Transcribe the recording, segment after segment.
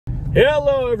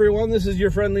Hello everyone, this is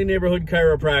your friendly neighborhood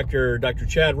chiropractor, Dr.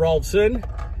 Chad Rolfson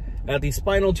at the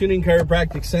Spinal Tuning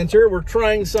Chiropractic Center. We're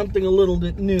trying something a little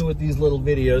bit new with these little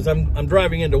videos. I'm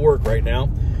driving into work right now.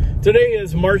 Today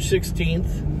is March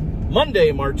 16th,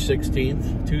 Monday, March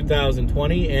 16th,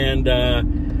 2020,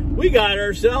 and we got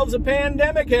ourselves a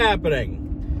pandemic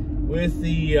happening with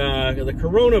the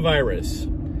coronavirus.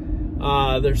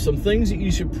 There's some things that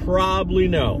you should probably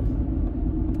know.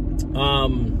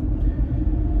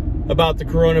 About the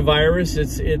coronavirus.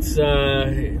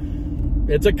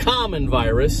 It's a common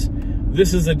virus.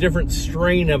 This is a different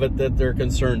strain of it that they're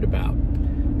concerned about.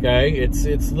 Okay,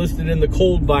 it's listed in the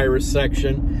cold virus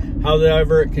section.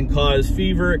 However, it can cause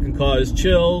fever, it can cause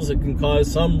chills, it can cause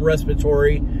some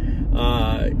respiratory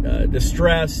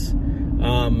distress.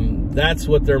 That's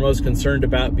what they're most concerned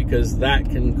about, because that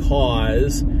can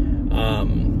cause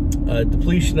a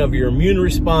depletion of your immune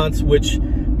response, which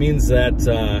means that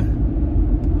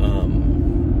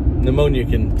pneumonia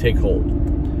can take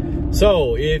hold.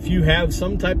 So if you have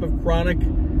some type of chronic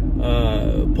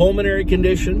pulmonary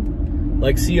condition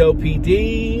like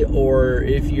COPD, or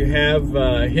if you have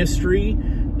a history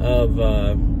of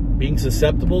being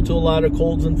susceptible to a lot of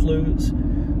colds and flus,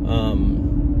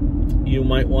 you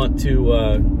might want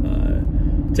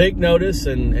to take notice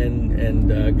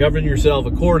and govern yourself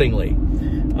accordingly.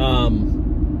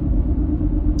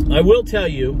 I will tell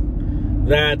you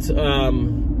that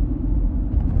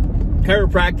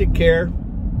chiropractic care,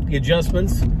 the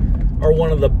adjustments, are one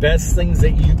of the best things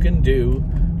that you can do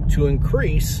to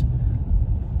increase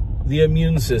the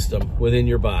immune system within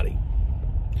your body.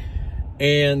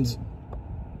 And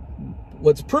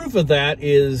what's proof of that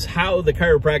is how the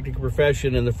chiropractic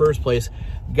profession in the first place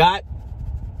got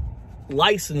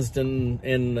licensed in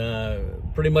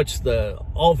pretty much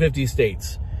all 50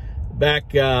 states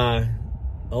back about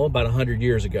 100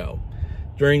 years ago,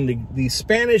 during the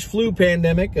Spanish flu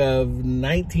pandemic of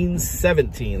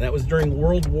 1917. That was during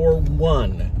World War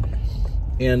I.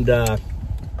 And I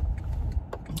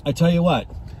tell you what,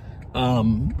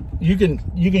 you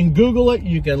can Google it.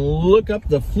 You can look up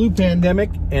the flu pandemic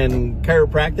and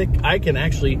chiropractic. I can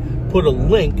actually put a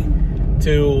link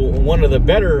to one of the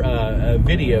better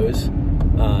videos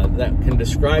that can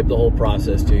describe the whole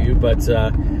process to you. But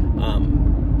the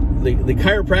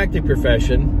chiropractic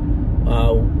profession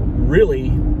really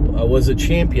was a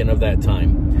champion of that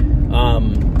time.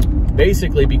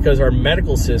 Basically, because our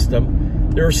medical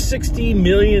system, there were 60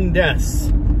 million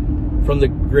deaths from the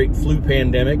great flu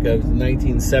pandemic of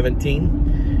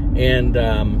 1917, and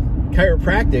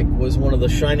chiropractic was one of the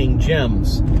shining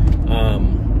gems,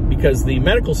 because the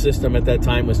medical system at that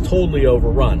time was totally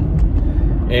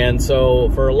overrun. And so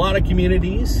for a lot of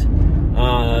communities,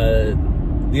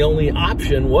 the only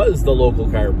option was the local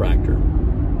chiropractor.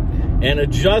 And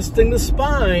adjusting the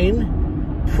spine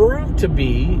proved to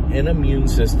be an immune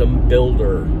system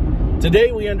builder.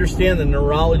 Today we understand the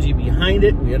neurology behind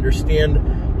it. We understand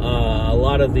a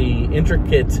lot of the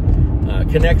intricate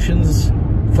connections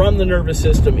from the nervous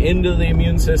system into the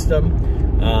immune system,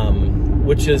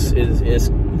 which is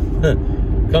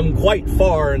come quite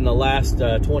far in the last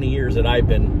 20 years that I've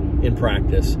been in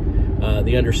practice,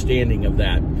 the understanding of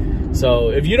that.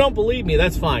 So if you don't believe me,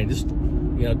 that's fine. Just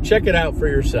check it out for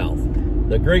yourself.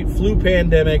 The great flu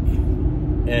pandemic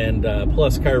and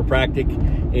plus chiropractic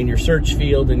in your search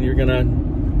field, and you're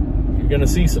gonna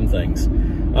see some things.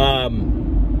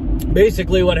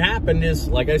 Basically, what happened is,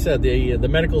 like I said, the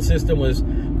medical system was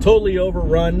totally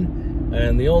overrun,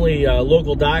 and the only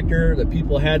local doctor that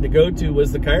people had to go to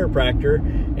was the chiropractor,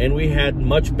 and we had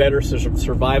much better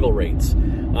survival rates.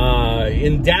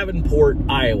 In Davenport,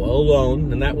 Iowa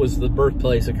alone, and that was the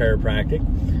birthplace of chiropractic,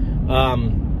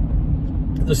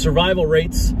 the survival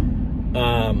rates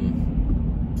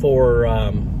for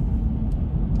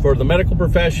the medical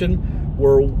profession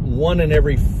were 1 in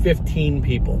every 15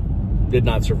 people did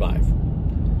not survive.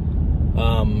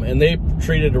 And they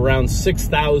treated around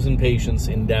 6,000 patients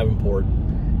in Davenport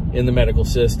in the medical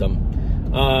system.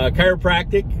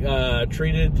 Chiropractic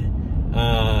treated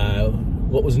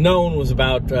what was known was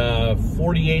about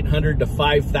 4,800 to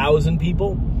 5,000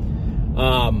 people.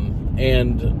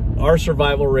 And our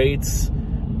survival rates,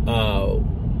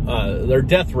 their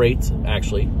death rates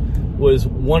actually, was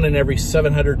 1 in every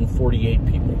 748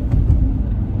 people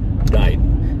died.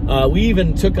 We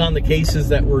even took on the cases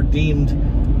that were deemed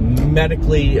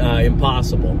medically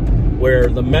impossible, where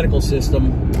the medical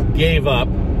system gave up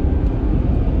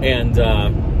and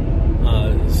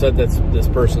said that this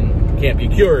person can't be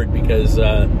cured because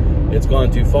it's gone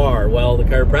too far. Well, the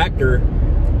chiropractor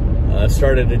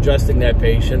started adjusting that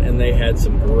patient, and they had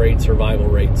some great survival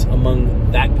rates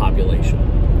among that population.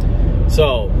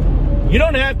 So You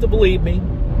don't have to believe me.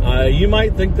 You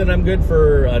might think that I'm good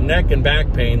for neck and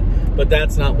back pain, but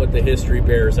that's not what the history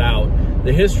bears out.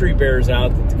 The history bears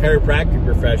out that the chiropractic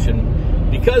profession,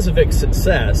 because of its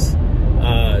success,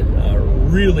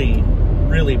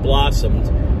 really blossomed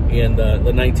in the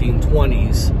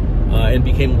 1920s and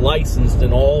became licensed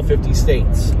in all 50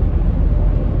 states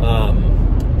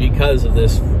because of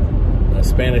this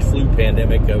Spanish flu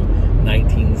pandemic of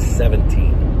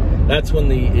 1917. That's when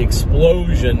the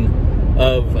explosion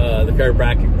of the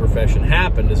chiropractic profession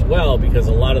happened as well, because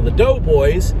a lot of the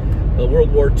doughboys, the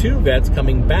World War II vets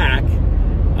coming back,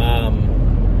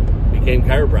 became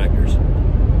chiropractors.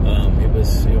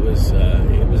 It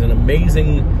was an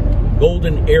amazing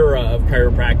golden era of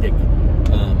chiropractic.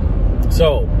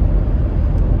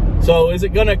 So is it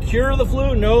going to cure the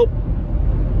flu? Nope.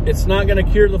 It's not going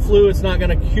to cure the flu. It's not going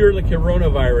to cure the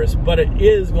coronavirus, but it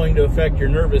is going to affect your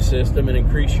nervous system and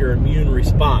increase your immune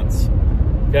response.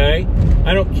 Okay?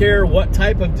 I don't care what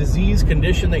type of disease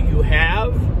condition that you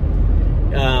have.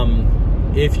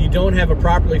 If you don't have a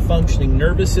properly functioning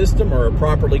nervous system or a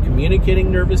properly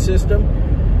communicating nervous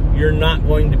system, you're not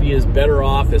going to be as better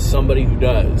off as somebody who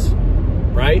does,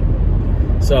 right?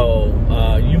 So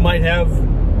you might have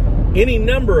any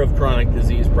number of chronic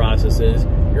disease processes.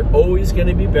 You're always going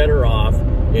to be better off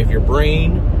if your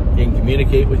brain can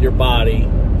communicate with your body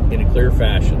in a clear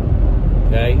fashion.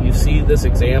 Okay, you see this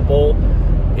example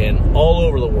in all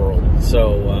over the world.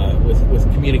 So with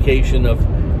communication of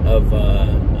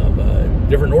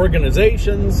different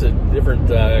organizations, different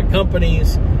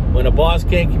companies, when a boss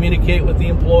can't communicate with the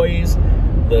employees,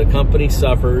 the company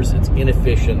suffers. It's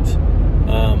inefficient,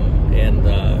 and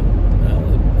the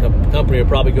company will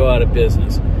probably go out of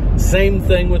business. Same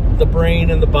thing with the brain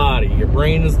and the body. Your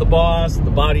brain is the boss,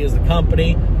 the body is the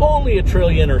company. Only 1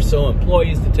 trillion or so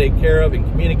employees to take care of and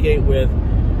communicate with.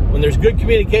 When there's good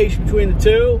communication between the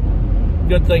two,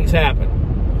 good things happen,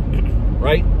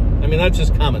 right? I mean, that's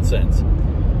just common sense.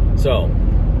 So,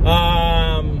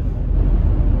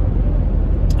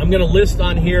 I'm going to list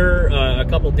on here a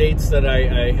couple dates that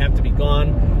I have to be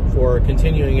gone for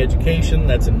continuing education.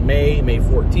 That's in May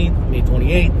 14th, May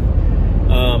 28th.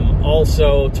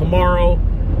 Also, tomorrow,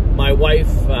 my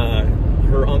wife,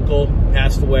 her uncle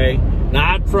passed away,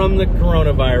 not from the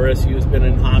coronavirus. He has been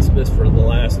in hospice for the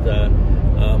last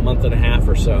month and a half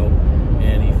or so,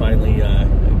 and he finally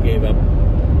gave up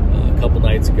a couple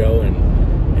nights ago,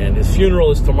 and his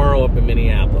funeral is tomorrow up in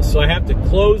Minneapolis. So I have to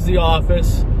close the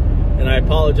office, and I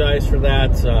apologize for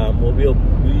that. We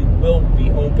will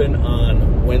be open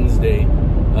on Wednesday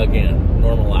again,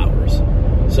 normal hours.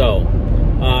 So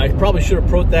I probably should have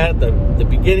put that at the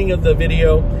beginning of the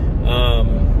video,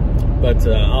 but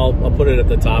I'll put it at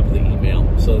the top of the email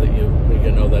so that you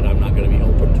know that I'm not going to be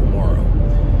open tomorrow.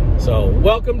 So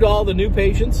welcome to all the new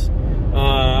patients.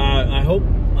 I hope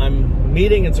I'm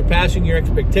meeting and surpassing your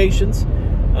expectations.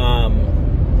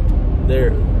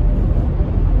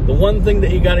 The one thing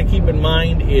that you got to keep in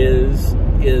mind is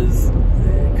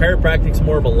chiropractic's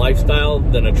more of a lifestyle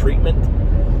than a treatment.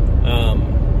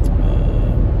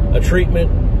 A treatment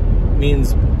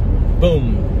means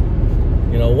boom,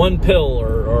 you know, one pill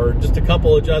or just a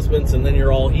couple adjustments and then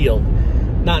you're all healed.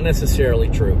 Not necessarily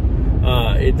true.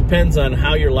 It depends on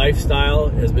how your lifestyle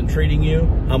has been treating you,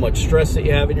 how much stress that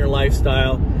you have in your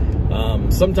lifestyle.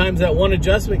 Sometimes that one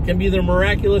adjustment can be the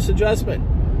miraculous adjustment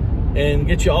and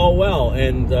get you all well.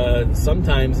 And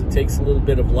sometimes it takes a little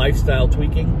bit of lifestyle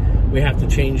tweaking. We have to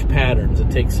change patterns.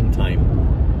 It takes some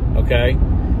time. Okay?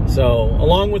 So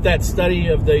along with that study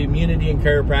of the immunity in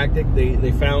chiropractic,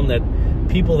 they found that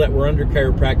people that were under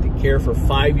chiropractic care for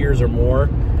 5 years or more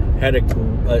had a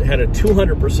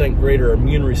 200% greater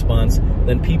immune response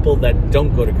than people that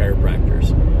don't go to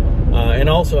chiropractors. And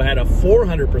also had a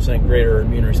 400% greater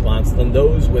immune response than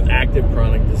those with active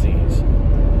chronic disease.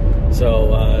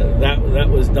 So that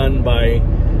was done by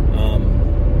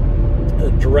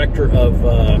the director of,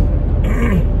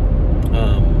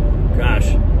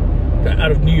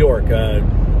 out of New York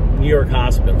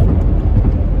Hospital,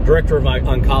 director of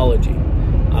oncology.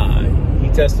 He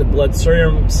tested blood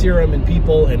serum in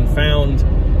people and found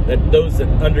that those that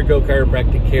undergo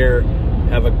chiropractic care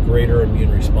have a greater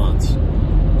immune response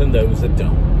than those that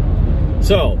don't.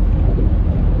 So,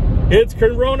 it's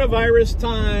coronavirus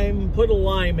time. Put a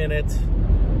lime in it.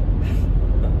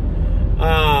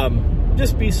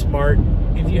 Just be smart.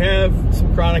 If you have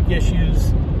some chronic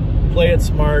issues, play it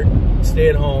smart. Stay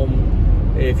at home.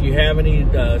 If you have any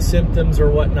symptoms or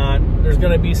whatnot, there's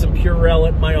going to be some Purell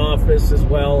at my office as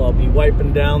well. I'll be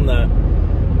wiping down the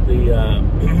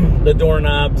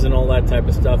doorknobs and all that type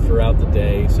of stuff throughout the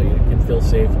day, so you can feel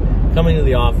safe coming to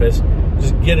the office.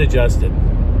 Just get adjusted.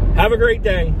 Have a great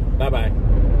day. Bye-bye.